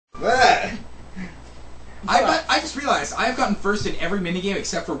I have gotten first in every minigame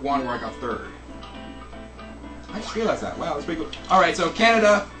except for one where I got third. I just realized that. Wow, that's pretty cool. Alright, so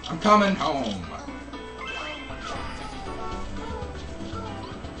Canada, I'm coming home.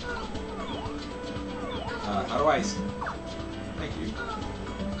 How do I... Thank you.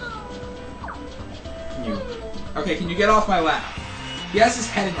 Can you... Okay, can you get off my lap? He has his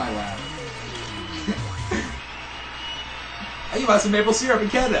head in my lap. You want some maple syrup in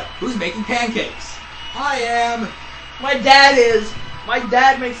Canada? Who's making pancakes? I am. My dad is. My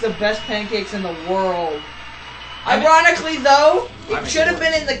dad makes the best pancakes in the world. Ironically, though, it should have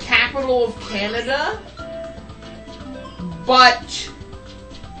been in the capital of Canada, but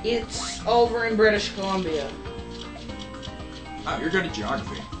it's over in British Columbia. Oh, you're good at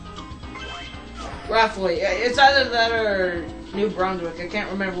geography. Roughly. It's either that or New Brunswick. I can't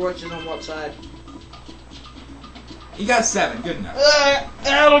remember which is on what side. You got 7. Good enough.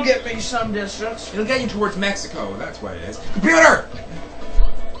 That'll get me some distance. It'll get you towards Mexico. That's what it is. Computer!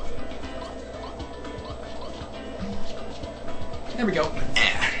 There we go.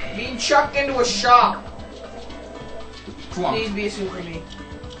 Being chucked into a shop. Flunk. Needs to be a super me.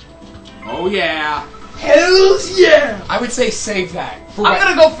 Oh yeah. Hells yeah! I would say save that. I'm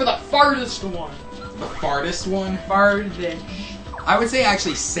gonna go for the farthest one. The farthest one? Farthest. I would say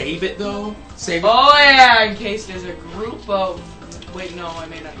actually save it though. Save it. Oh yeah, in case there's a group of... Wait, no, I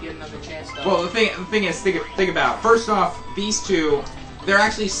may not get another chance though. Well, the thing is, think about. First off, these two, they're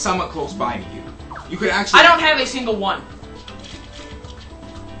actually somewhat close by to you. You could actually... I don't have a single one.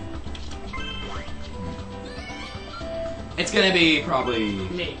 It's gonna be probably...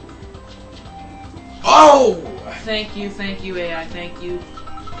 Me. Oh! Thank you, AI, thank you.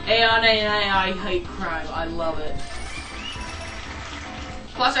 AI hate crime, I love it.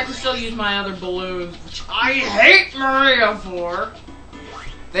 Plus, I can still use my other balloons, which I hate Maria for.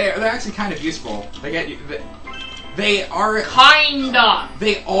 They're actually kind of useful. They get you... They are... Kinda!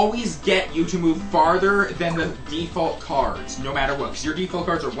 They always get you to move farther than the default cards, no matter what. Because your default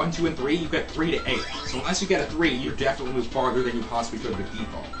cards are 1, 2, and 3. You get 3 to 8. So unless you get a 3, you definitely move farther than you possibly could with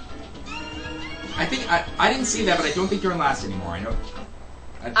default. I think... I didn't see that, but I don't think you're in last anymore. I know...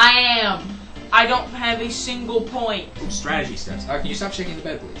 I am. I don't have a single point. Ooh, strategy steps. Can you stop shaking the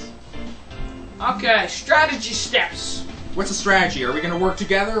bed, please? Okay, strategy steps. What's a strategy? Are we going to work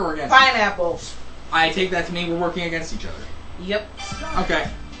together or against... Pineapples. I take that to mean we're working against each other. Yep. Okay.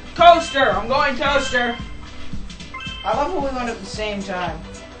 Toaster! I'm going toaster! I love when we went at the same time.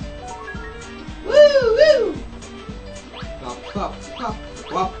 Woo! Woo! Plop, plop, plop,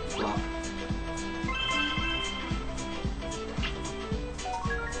 plop, plop.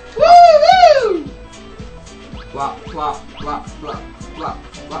 Woo! Woo! Plop, plop, plop, plop, plop,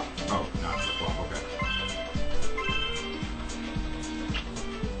 plop. Oh, no, it's a plop, okay.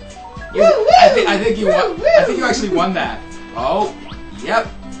 Woo, woo, I think you won. woo, I think you actually won that. Oh, yep.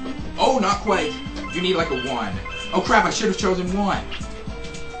 Oh, not quite. You need like a 1. Oh crap! I should have chosen 1.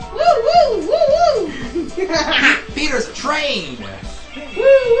 Woo! Woo! Woo! Woo! Peter's a train. Woo!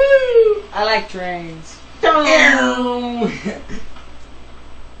 Woo! I like trains. Ew.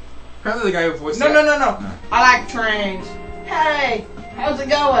 Probably the guy who voiced No. I like trains. Hey, how's it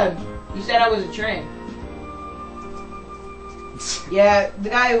going? You said I was a train. Yeah, the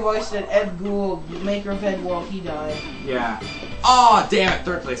guy who voiced it, Ed Gould, the maker of Ed World, he died. Yeah. Oh, damn it!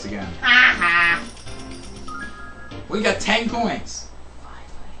 3rd place again. Ha ha. We got 10 coins.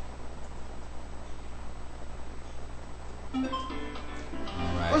 Alright.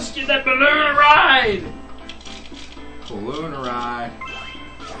 Let's get that balloon ride. Balloon ride.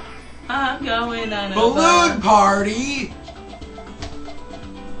 I'm going on a Balloon party!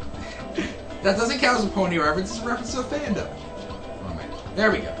 That doesn't count as a pony reference, it's a reference to a fandom. Oh, wait.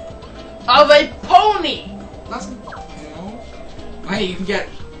 There we go. Of a pony! That's... No. Hey, you can get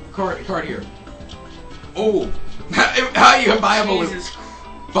card here. Oh! How you can buy a balloon? Jesus.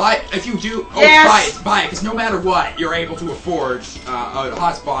 Buy, if you do... Oh, Yes! buy it, because no matter what, you're able to afford a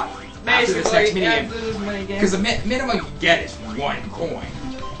hotspot after this next minigame. Because the minimum you get is 1 coin.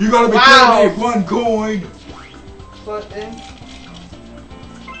 You gotta be kidding me, 1 coin! Put in.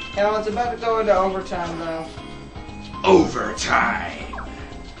 Hell, it's about to go into overtime, though. Overtime!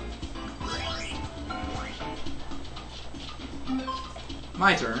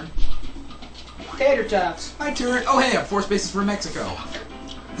 My turn. Tater tots. My turn. Oh, hey, I'm 4 spaces for Mexico.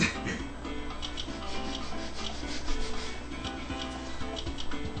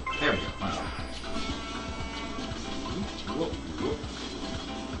 There we go. Fine.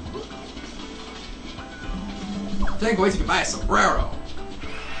 Think ways you can buy a sombrero.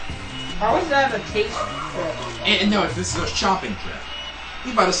 How is that a taste trip? And no, this is a shopping trip.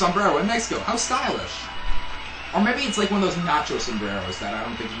 You bought a sombrero in Mexico. How stylish. Or maybe it's like one of those nacho sombreros that I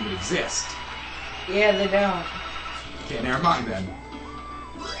don't think even exist. Yeah, they don't. Okay, never mind then.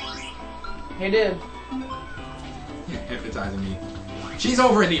 They did. Yeah, hypnotizing me. She's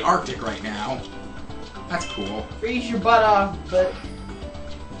over in the Arctic right now. That's cool. Freeze your butt off, but...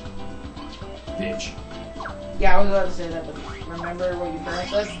 Bitch. Yeah, I was about to say that, but remember what your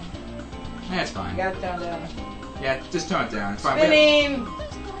parents said? That's fine. You gotta tone down. Yeah, just tone it down. It's fine. Spinning!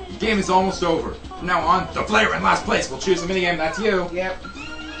 The game is almost over. From now on, the player in last place will choose the minigame. That's you. Yep.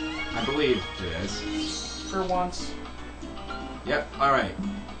 I believe it is. For once. Yep, alright.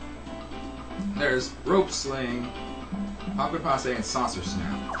 There's rope sling, popcorn passe, and saucer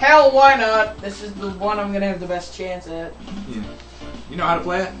snap. Hell, why not? This is the one I'm gonna have the best chance at. Yeah. You know how to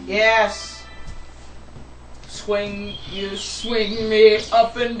play it? Yes. Swing, you swing me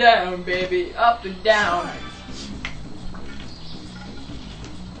up and down, baby, up and down.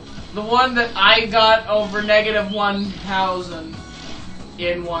 The one that I got over -1,000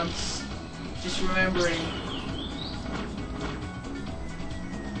 in once. Just remembering.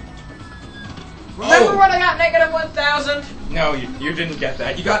 Remember when I got -1,000? No, you didn't get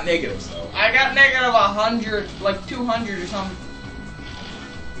that. You got negatives, though. I got -100, like 200 or something.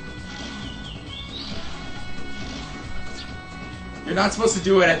 You're not supposed to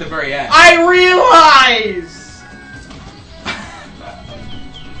do it at the very end. I realize!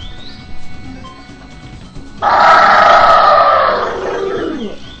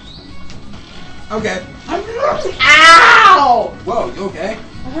 Okay. Ow! Whoa, you okay?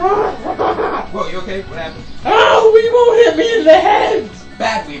 Whoa, you okay? What happened? Oh, we won't hit me in the head!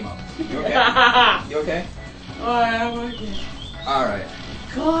 Bad Wiimo. You okay? You okay? Oh, I am okay. Alright.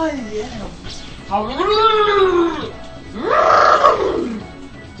 God, yeah.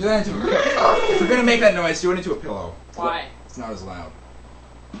 Do that into a... If you're gonna make that noise, do it into a pillow. Why? It's not as loud.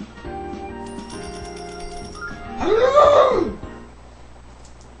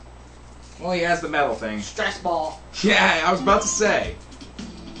 Well, he has the metal thing. Stress ball. Yeah, I was about to say.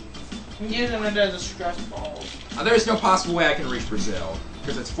 I'm using it as a stress ball. There's no possible way I can reach Brazil.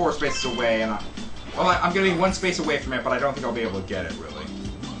 Because it's 4 spaces away, and I'm gonna be 1 space away from it, but I don't think I'll be able to get it, really.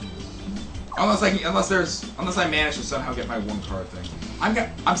 Unless I manage to somehow get my 1 card thing.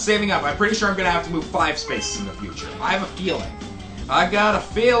 I'm saving up. I'm pretty sure I'm gonna have to move 5 spaces in the future. I have a feeling. I got a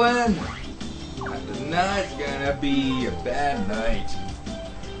feeling that the night's gonna be a bad night.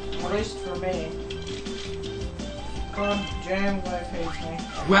 At least for me. God, Jam Life hates me.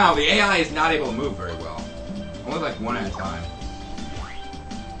 Wow, the AI is not able to move very well. Only like 1 at a time.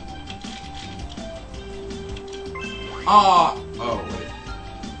 Oh, wait.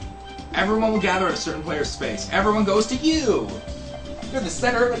 Everyone will gather at a certain player's space. Everyone goes to you! You're the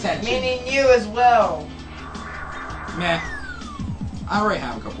center of attention. Meaning you as well. Meh. I already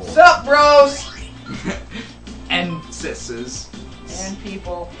have a couple. Sup, bros? And sisses. And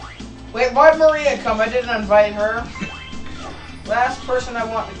people. Wait, why'd Maria come? I didn't invite her. Last person I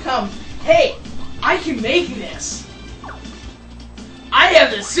want to come. Hey, I can make this. I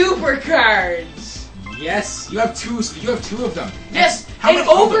have the super cards. Yes, you have 2. You have 2 of them. Yes, How in many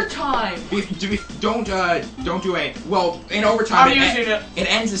overtime. Don't do any. Well, in overtime, I'm using it. It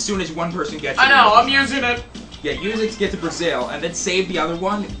ends as soon as 1 person gets. I know, I'm using it. Yeah, use it to get to Brazil, and then save the other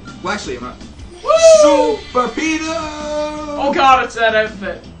one. Well, actually, I'm not. Woo! Super Peter! Oh god, it's that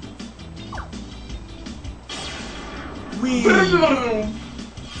outfit. Wee!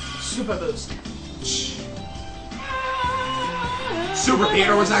 Super boost. Super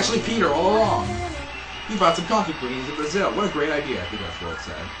Peter was actually Peter all along. He bought some coffee beans in Brazil. What a great idea, I think that's what it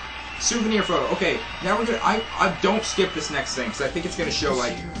said. Souvenir photo. Okay, now we're gonna... I don't skip this next thing, because I think it's gonna show,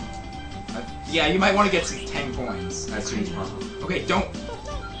 like... yeah, you might want to get some 10 coins as soon as possible. Okay, don't...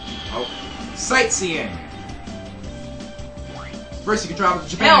 Oh. Sightseeing! First, you can travel to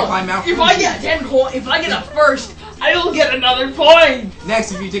Japan and climb Mount Fuji. If I get 10 coins, if I get a first, I will get another point!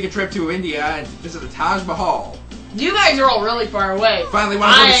 Next, if you take a trip to India and visit the Taj Mahal. You guys are all really far away. Finally,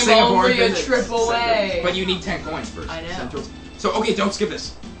 want to go to Singapore I'm only and a visit trip away. But you need 10 coins first. I know. So, okay, don't skip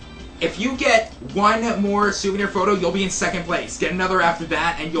this. If you get 1 more souvenir photo, you'll be in 2nd place. Get another after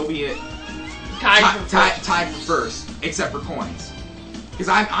that, and you'll be tied for first, except for coins. Because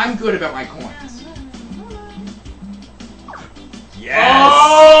I'm good about my coins. Yes!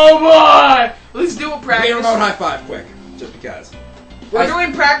 Oh boy! Let's do a practice. Okay, remote high five quick, just because. We're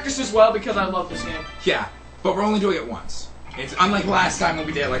doing practice as well because I love this game. Yeah, but we're only doing it once. It's unlike last time when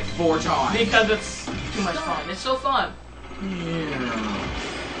we did it like 4 times. Because it's too much fun. It's so fun. Yeah.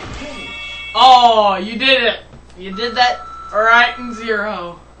 Oh, you did it. You did that right in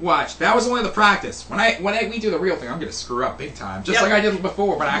 0. Watch, that was only the practice. When we do the real thing, I'm gonna screw up big time. Just like I did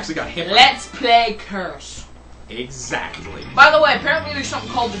before, but I actually got hit. Let's play Curse. Exactly. By the way, apparently there's something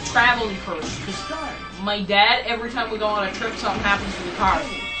called the traveling curse. Because my dad, every time we go on a trip, something happens to the car.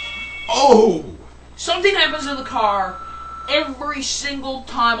 Oh! Something happens to the car every single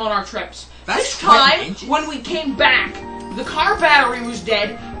time on our trips. That's this time, 20 inches. when we came back, the car battery was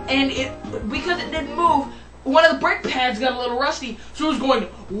dead, and because it didn't move, one of the brake pads got a little rusty, so it was going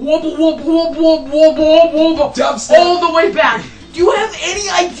whoop whoop whoop whoop whoop whoop whoop Dubstep. all the way back. Do you have any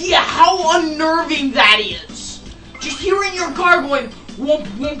idea how unnerving that is? Just hearing your car going whoop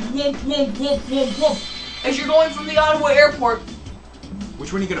whoop whoop whoop whoop whoop whoop as you're going from the Ottawa airport.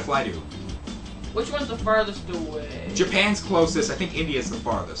 Which one are you gonna fly to? Which one's the farthest away? Japan's closest. I think India's the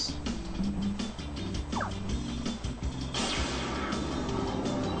farthest.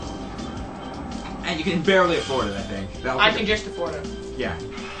 And you can barely afford it, I think. I can just afford it. Yeah.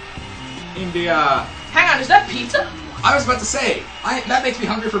 India. Hang on, is that pizza? I was about to say, that makes me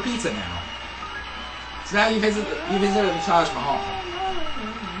hungry for pizza now. So now you visited the Taj Mahal.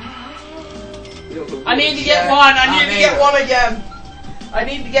 I need to get one. I need to get one again. I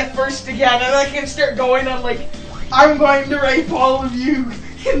need to get first again, and I can start going on like, I'm going to rape all of you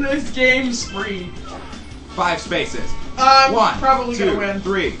in this game spree. 5 spaces. I'm 1, probably 2, gonna win.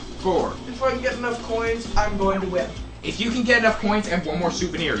 3, 4. If I can get enough coins, I'm going to win. If you can get enough coins and one more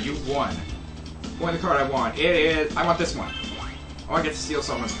souvenir, you've won. Won the card I want. It is. I want this one. Oh, I get to steal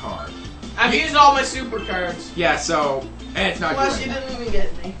someone's card. I've used all my super cards. Yeah, so. And it's not Unless good. you didn't even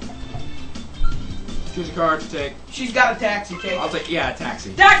get me. Choose a card to take. She's got a taxi, take. I'll take. Yeah, a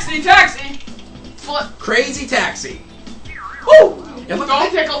taxi. Taxi, taxi! Flip. Crazy taxi. Woo! It looked Don't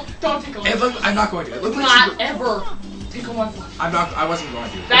like, tickle. Don't tickle. it looked. I'm not going to. It looked like Not super, ever tickle my foot. I'm not. I wasn't going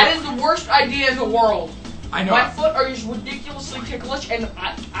to. That is the worst idea in the world. I know. My foot are just ridiculously ticklish, and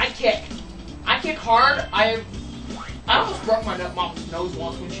I kick. I kick hard. I almost broke my mom's nose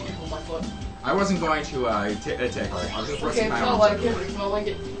once when she tickled my foot. I wasn't going to tickle. I was just Okay, resting it my felt arms like over it. It felt like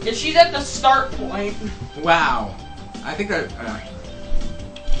it. And she's at the start point. Wow. I think that.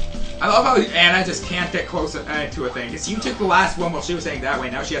 I love how Anna just can't get close to a thing. Because you took the last one while she was saying that way.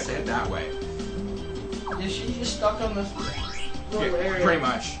 Now she has to hit that way. Is she just stuck on this little Yeah, area? pretty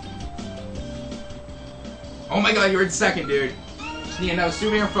much. Oh my god, you're in second, dude. Just need another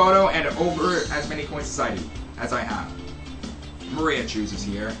souvenir photo and over as many coins as I have. Maria chooses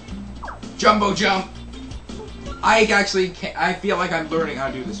here. Jumbo jump. I feel like I'm learning how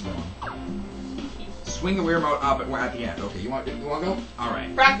to do this wrong. Swing the rear mode up at the end. Okay, you want to go? All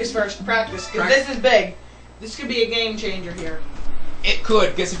right. Practice first. Practice. Because this is big. This could be a game changer here. It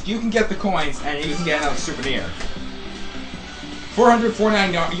could, because if you can get the coins and you can get another souvenir.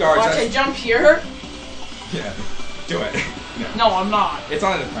 449 yards. Watch I jump here. Yeah, do it. No, I'm not. It's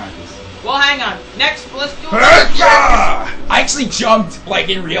on the practice. Well, hang on. Next, let's do it. I actually jumped, like,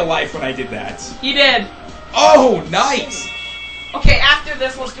 in real life when I did that. He did. Oh, nice! Okay, after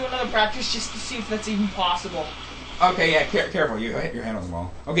this, let's do another practice just to see if that's even possible. Okay, yeah, careful. You hit your hand on the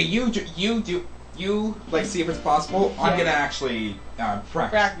wall. Okay, you like, see if it's possible. I'm gonna actually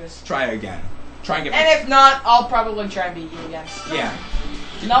practice. Try it again. Try and get. And if not, I'll probably try and beat you again. Yeah.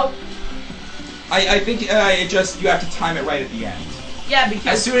 Nope. I think it just you have to time it right at the end. Yeah, because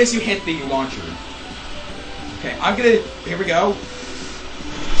As soon as you hit the launcher. Okay, I'm gonna. Here we go.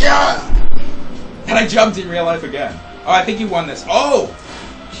 Yeah. And I jumped in real life again. Oh, I think you won this. Oh.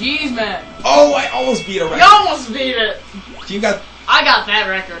 Jeez, man. Oh, I almost beat a record. You almost beat it. You got. I got that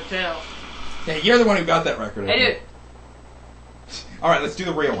record too. Yeah, you're the one who got that record. I did. All right, let's do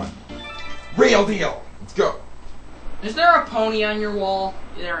the real one. Real deal. Let's go. Is there a pony on your wall?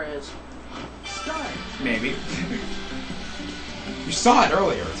 There is. Maybe. You saw it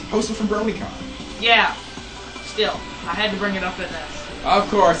earlier. It's posted from BronyCon. Yeah. Still, I had to bring it up in this. Of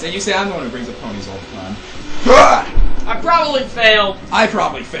course, and you say I'm the one who brings up ponies all the time. I probably failed. I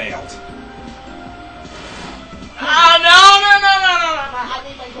probably failed. Oh, no. I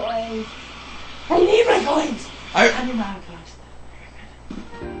need my coins. I need my coins. I need my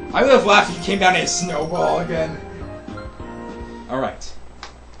coins. I would have laughed if he came down in a snowball again. Alright.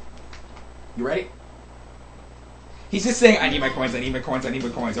 You ready? He's just saying, I need my coins, I need my coins, I need my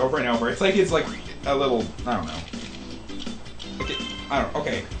coins, over and over. It's like a little, I don't know.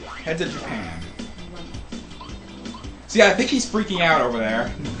 Okay, head to Japan. See, I think he's freaking out over there.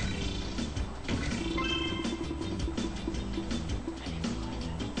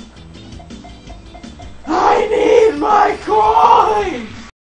 I need my coins!